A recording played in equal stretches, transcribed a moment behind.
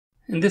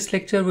In this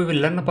lecture, we will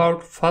learn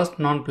about first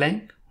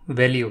non-blank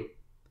value.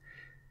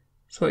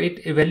 So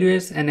it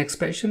evaluates an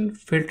expression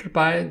filtered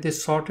by the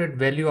sorted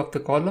value of the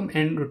column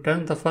and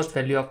returns the first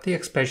value of the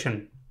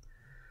expression.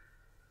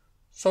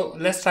 So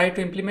let's try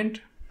to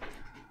implement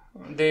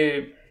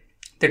the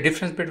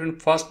difference between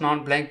first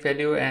non-blank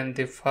value and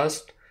the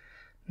first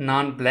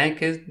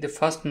non-blank is the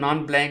first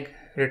non-blank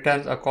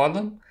returns a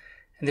column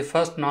and the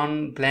first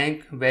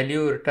non-blank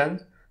value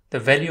returns the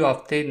value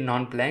of the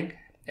non-blank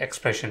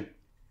expression.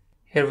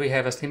 Here we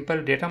have a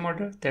simple data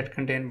model that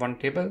contains one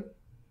table.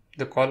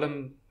 The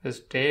column is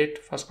date,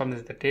 first column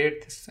is the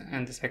date,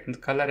 and the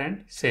second color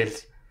and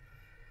sales.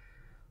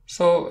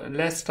 So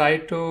let's try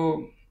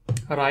to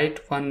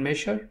write one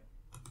measure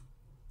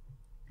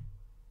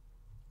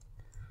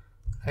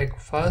like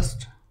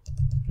first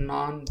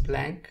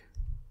non-blank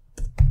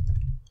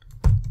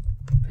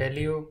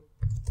value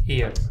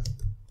year.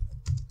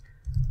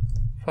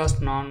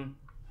 First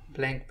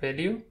non-blank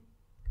value.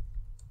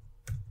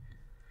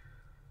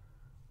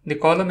 The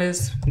column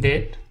is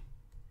date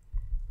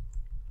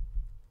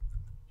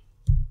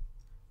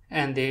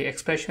and the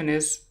expression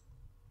is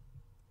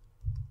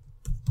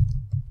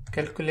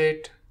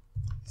calculate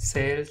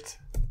sales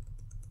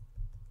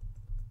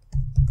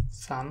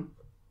sum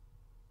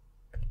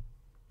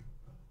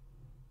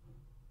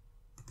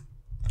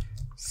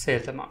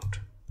sales amount.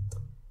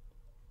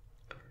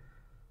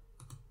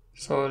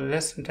 So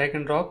let's drag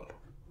and drop.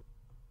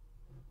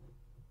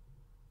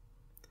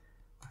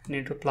 I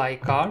need to apply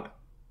card.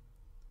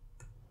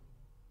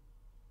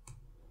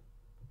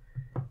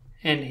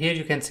 And here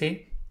you can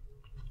see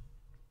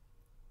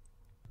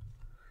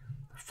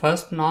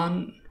first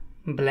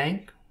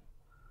non-blank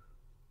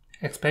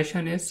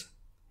expression is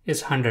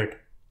 100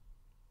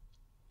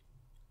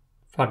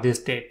 for this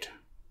date.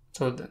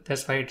 So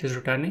that's why it is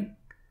returning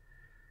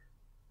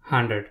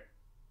 100.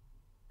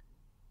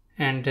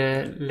 And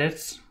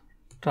let's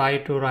try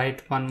to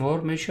write one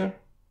more measure.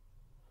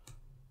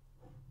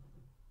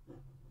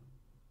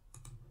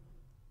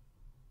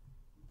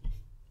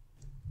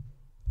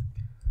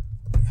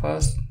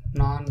 First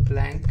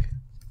non-blank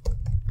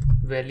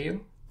value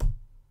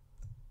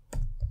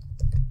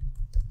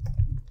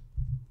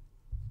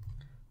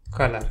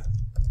color.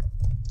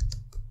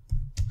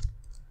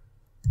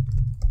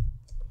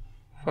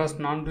 First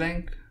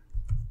non-blank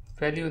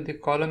value in the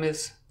column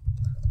is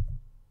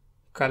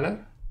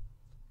color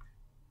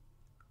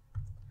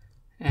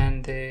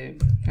and the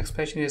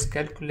expression is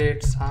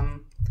calculate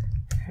sum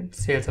and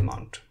sales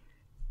amount.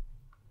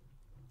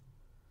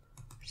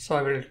 So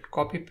I will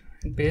copy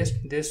and paste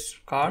this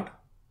card.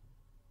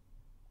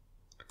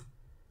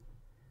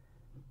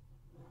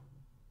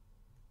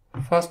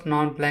 First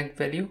non-blank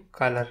value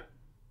color,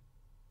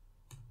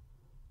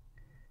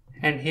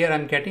 and here I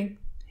am getting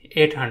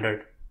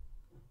 800.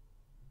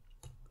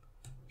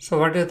 So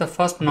what is the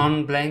first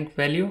non-blank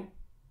value?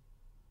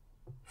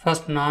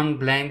 First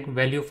non-blank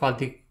value for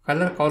the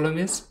color column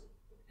is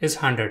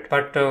 100,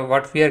 but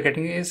what we are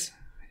getting is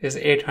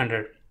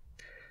 800.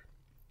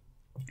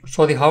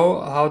 So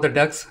how the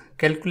DAX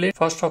calculate?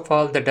 First of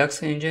all, the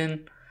DAX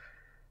engine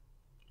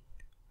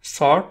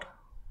sort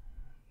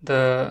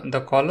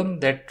the column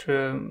that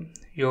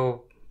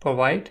you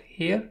provide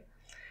here.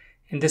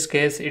 In this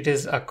case it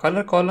is a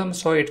color column,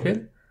 so it will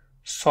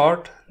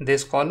sort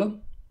this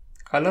column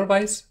color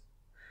wise,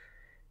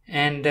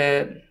 and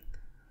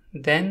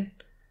then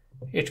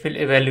it will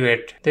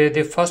evaluate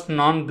the first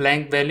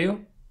non-blank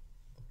value.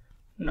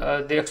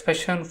 The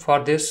expression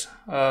for this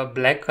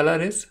black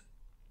color is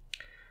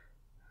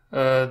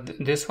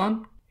this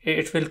one.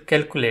 It will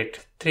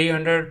calculate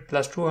 300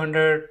 plus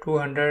 200,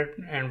 200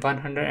 and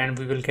 100, and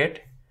we will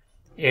get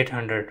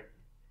 800.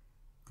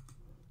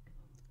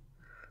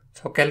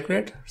 So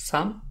calculate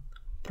sum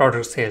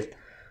product sales.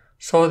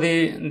 So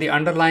the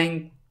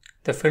underlying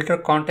the filter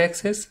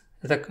context is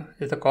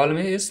the column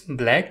is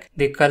black.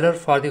 The color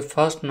for the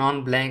first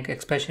non-blank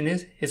expression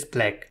is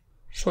black.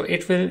 So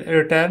it will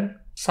return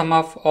sum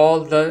of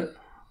all the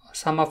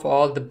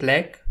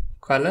black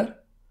color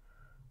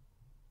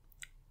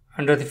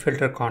under the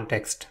filter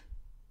context.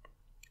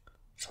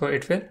 So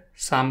it will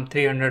sum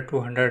 300,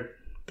 200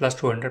 plus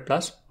 200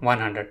 plus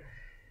 100.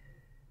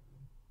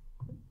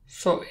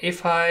 So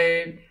if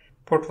I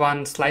put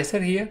one slicer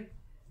here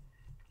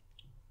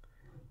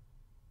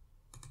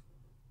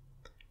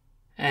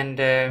and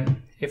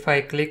if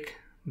I click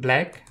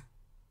black,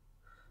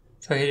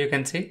 so here you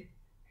can see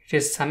it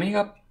is summing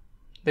up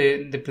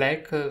the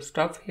black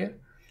stuff here,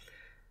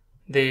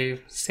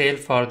 the sale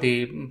for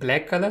the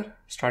black color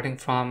starting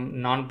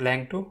from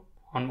non-blank to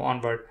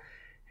onward.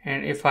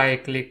 And if I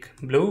click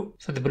blue,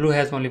 so the blue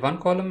has only one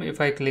column.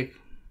 If I click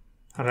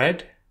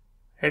red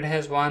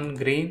has one,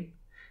 green,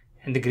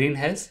 and the green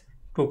has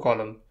two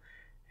columns,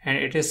 and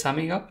it is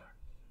summing up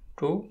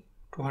to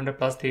 200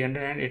 plus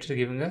 300, and it is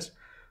giving us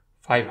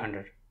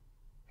 500.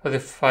 So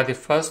for the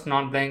first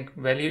non-blank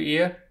value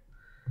year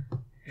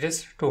it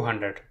is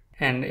 200.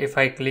 And if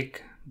I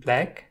click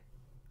black,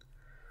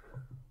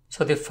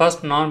 so the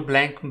first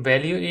non-blank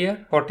value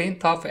year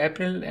 14th of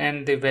April,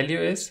 and the value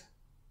is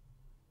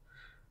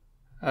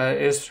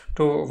is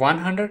to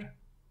 100,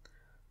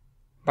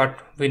 but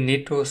we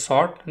need to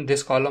sort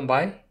this column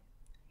by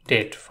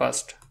date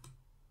first.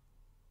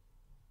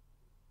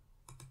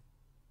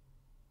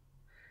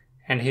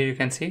 And here you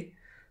can see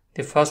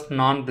the first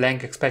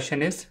non-blank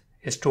expression is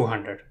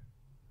 200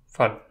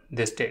 for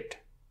this date.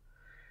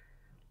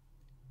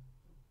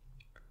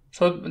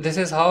 So this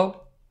is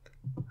how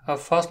a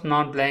first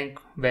non-blank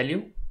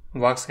value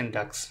works in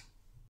DAX.